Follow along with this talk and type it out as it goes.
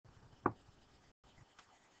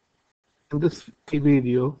In this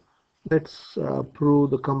video, let's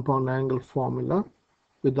prove the compound angle formula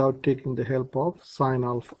without taking the help of sine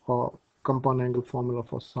alpha or compound angle formula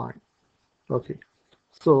for sine. Okay,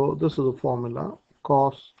 so this is the formula: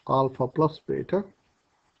 cos alpha plus beta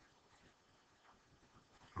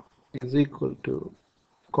is equal to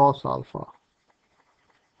cos alpha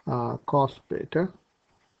cos beta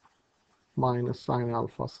minus sine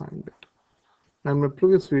alpha sine beta. Now, in my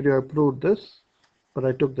previous video, I proved this, but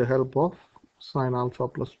I took the help of sine alpha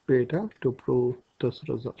plus beta to prove this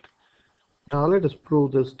result. Now let us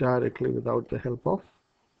prove this directly without the help of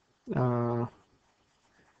uh,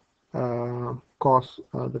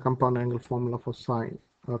 the compound angle formula for sine.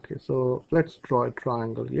 Okay, so let's draw a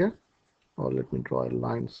triangle here, or let me draw a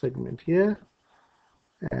line segment here,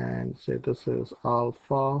 and say this is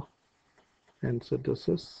alpha, and say this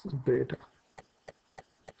is beta.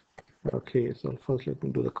 Okay, so first let me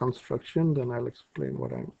do the construction, then I'll explain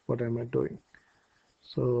what am I doing.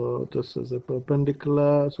 So this is a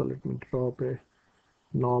perpendicular, so let me draw a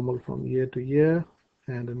normal from here to here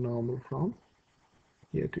and a normal from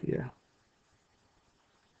here to here.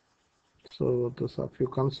 So those are few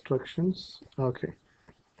constructions. Okay,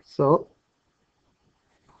 so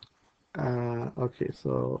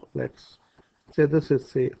so let's say this is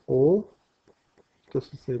say O,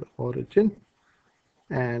 this is say the origin,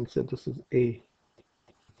 and say this is A,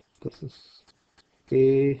 this is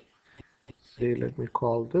A. Say let me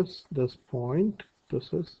call this point,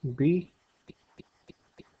 this is B,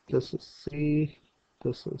 this is C,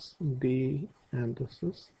 this is D, and this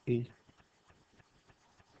is E.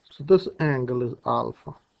 So this angle is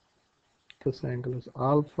alpha, this angle is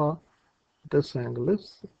alpha, this angle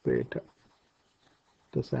is beta,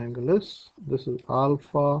 this angle is, this is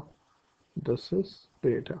alpha, this is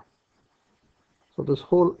beta. So this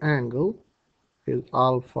whole angle is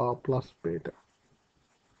alpha plus beta.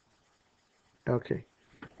 Okay,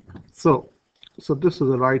 so this is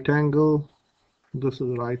a right angle, this is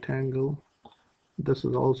a right angle, this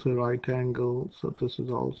is also a right angle, so this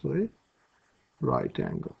is also a right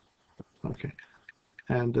angle. Okay,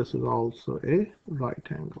 and this is also a right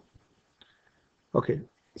angle. Okay,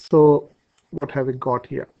 so what have we got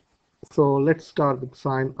here? So let's start with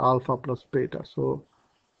sine alpha plus beta. So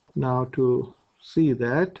now to see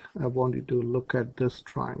that, I want you to look at this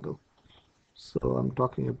triangle. So I'm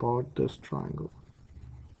talking about this triangle.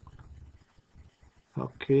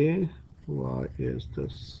 Okay, why is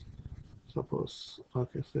this? Suppose,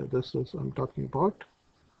 okay, so this is, I'm talking about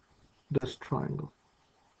this triangle.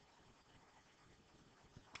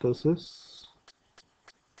 This is,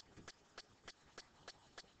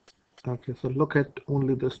 okay, so look at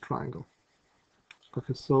only this triangle.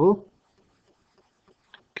 Okay, so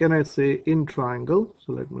can I say in triangle?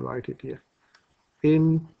 So let me write it here.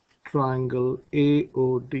 In triangle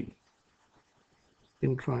AOD,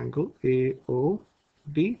 in triangle AOD,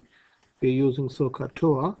 we're using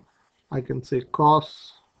SOHCAHTOA. I can say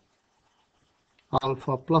cos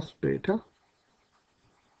alpha plus beta,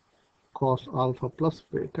 cos alpha plus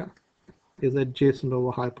beta is adjacent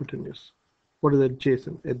over hypotenuse. What is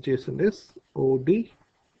adjacent? Adjacent is OD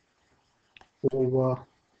over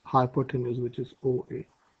hypotenuse, which is OA.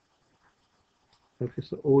 Okay,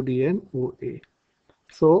 so OD and OA.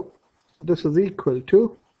 So this is equal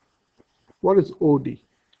to, what is OD?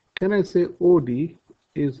 Can I say OD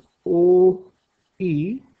is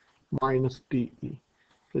OE minus DE?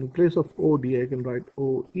 So in place of OD, I can write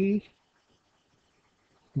OE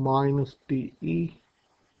minus DE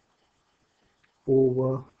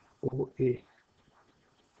over OA.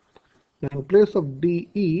 Now in place of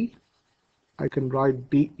DE, I can write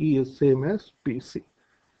DE is same as BC.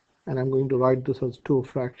 And I'm going to write this as two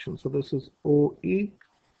fractions. So this is OE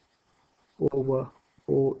over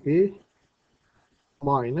OA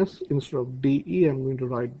minus, instead of DE, I'm going to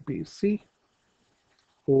write BC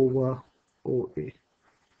over OA.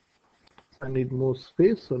 I need more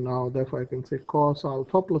space, so now therefore I can say cos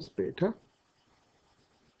alpha plus beta,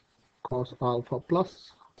 cos alpha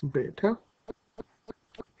plus beta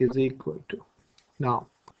is equal to, now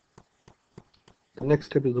the next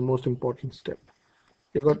step is the most important step.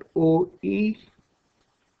 You got OE, you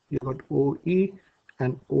got OE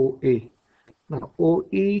and OA. Now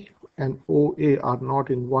OE and OA are not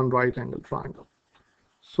in one right angle triangle.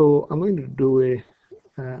 So I'm going to do a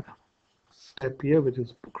step here which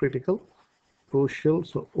is critical, crucial.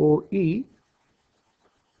 So OE,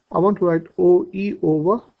 I want to write OE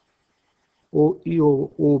over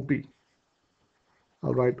OB.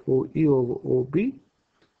 I'll write OE over OB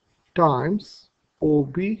times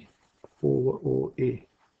OB over OA.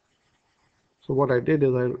 So So what I did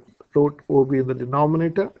is I wrote OB in the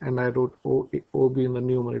denominator and I wrote OB in the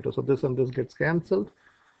numerator. So this and this gets cancelled.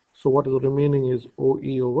 So what is remaining is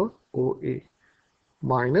OE over OA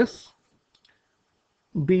minus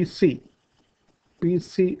BC.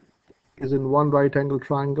 BC is in one right angle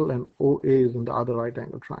triangle and OA is in the other right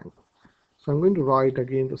angle triangle. So I'm going to write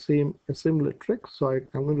again a similar trick. So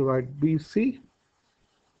I'm going to write BC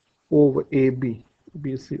over AB.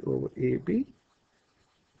 BC over AB.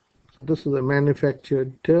 This is a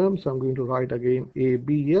manufactured term, so I'm going to write again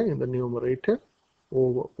AB here in the numerator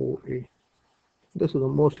over OA. This is the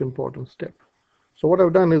most important step. So what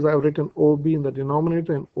I've done is I've written OB in the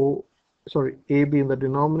denominator and AB in the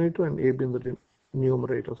denominator and AB in the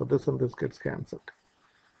numerator. So this and this gets cancelled.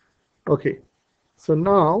 Okay, so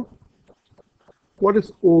now what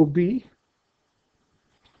is OB?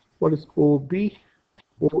 What is OB?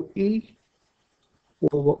 OE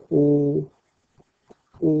over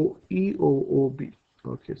OE over OB.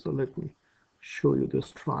 Okay, so let me show you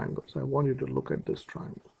this triangle. So I want you to look at this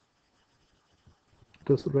triangle.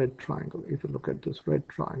 This red triangle. If you look at this red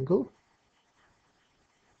triangle,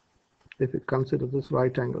 if you consider this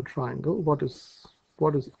right angle triangle, what is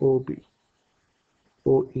OB?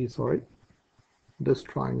 OE, sorry. This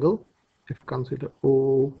triangle, if you consider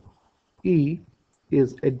OE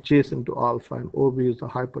is adjacent to alpha and OB is the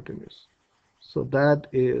hypotenuse. So that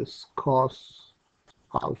is cos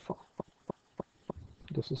alpha.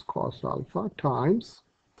 This is cos alpha times,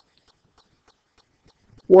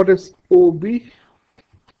 what is OB?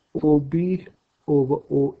 OB over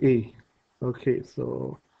OA. Okay,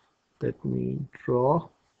 so let me draw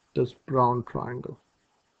this brown triangle.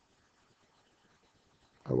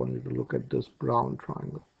 I want you to look at this brown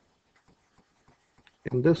triangle.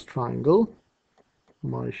 In this triangle,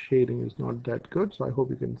 my shading is not that good, so I hope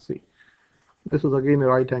you can see. This is again a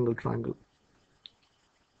right angle triangle.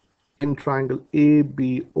 In triangle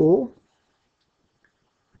ABO,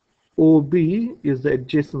 OB is the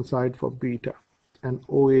adjacent side for beta and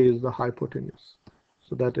OA is the hypotenuse.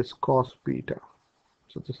 So that is cos beta.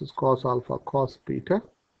 So this is cos alpha cos beta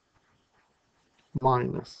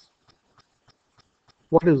minus,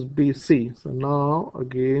 what is BC? So now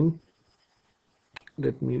again,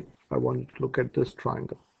 I want you to look at this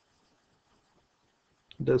triangle.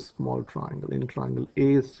 This small triangle in triangle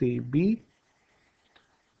ACB.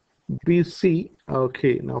 BC,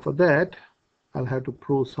 okay, now for that I'll have to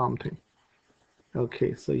prove something.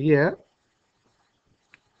 Okay, so here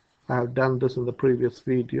I have done this in the previous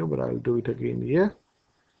video, but I'll do it again here.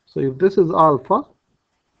 So if this is alpha,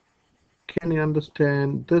 can you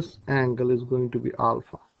understand this angle is going to be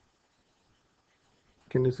alpha?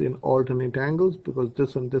 Can you see in alternate angles? Because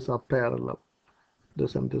this and this are parallel.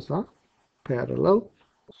 This and this are parallel,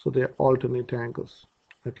 so they are alternate angles.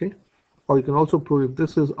 Okay. Or you can also prove if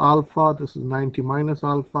this is alpha, this is 90 minus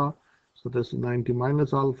alpha, so this is 90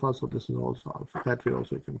 minus alpha, so this is also alpha. That way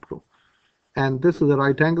also you can prove. And this is a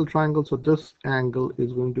right angle triangle, so this angle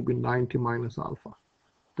is going to be 90 minus alpha.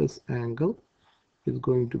 This angle is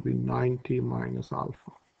going to be 90 minus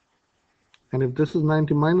alpha. And if this is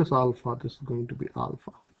 90 minus alpha, this is going to be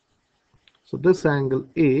alpha. So this angle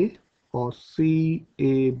A or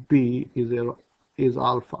CAB is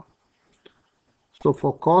alpha. So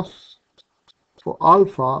for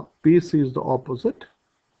alpha, BC is the opposite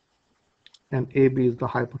and AB is the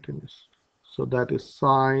hypotenuse. So that is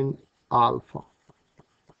sine alpha.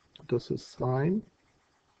 This is sine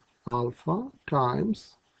alpha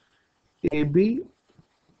times AB.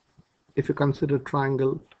 If you consider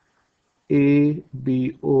triangle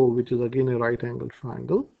ABO, which is again a right angle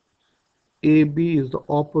triangle, AB is the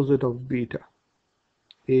opposite of beta.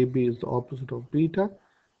 AB is the opposite of beta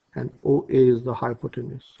and OA is the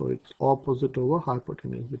hypotenuse. So it's opposite over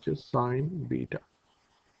hypotenuse, which is sine beta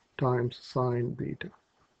times sine beta.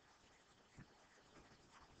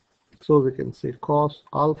 So we can say cos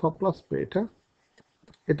alpha plus beta.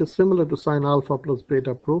 It is similar to sine alpha plus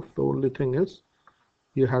beta proof. The only thing is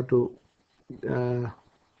you have to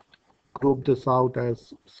group this out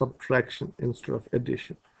as subtraction instead of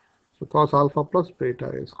addition. So cos alpha plus beta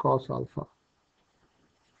is cos alpha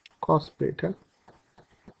cos beta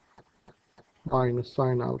minus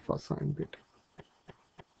sine alpha sine beta.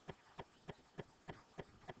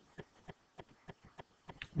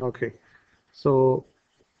 Okay, so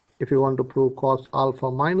if you want to prove cos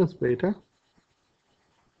alpha minus beta,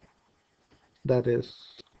 that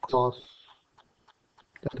is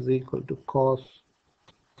equal to cos,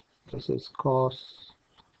 this is cos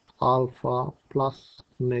alpha plus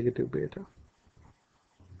negative beta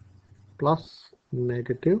plus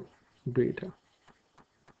negative beta,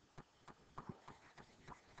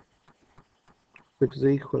 which is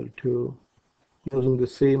equal to Using the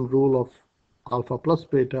same rule of alpha plus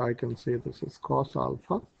beta, I can say this is cos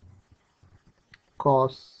alpha,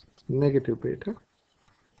 cos negative beta,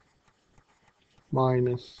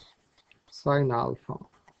 minus sine alpha,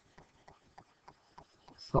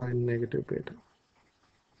 sine negative beta.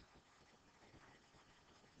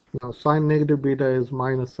 Now sine negative beta is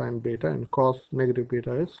minus sine beta and cos negative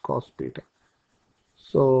beta is cos beta.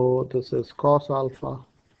 So this is cos alpha,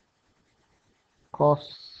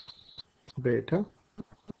 cos beta.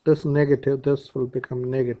 This negative, this will become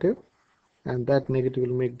negative, and that negative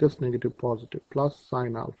will make this negative positive, plus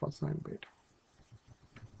sine alpha, sine beta.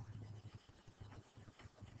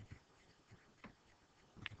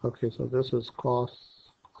 Okay, so this is cos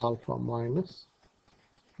alpha minus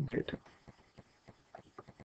beta.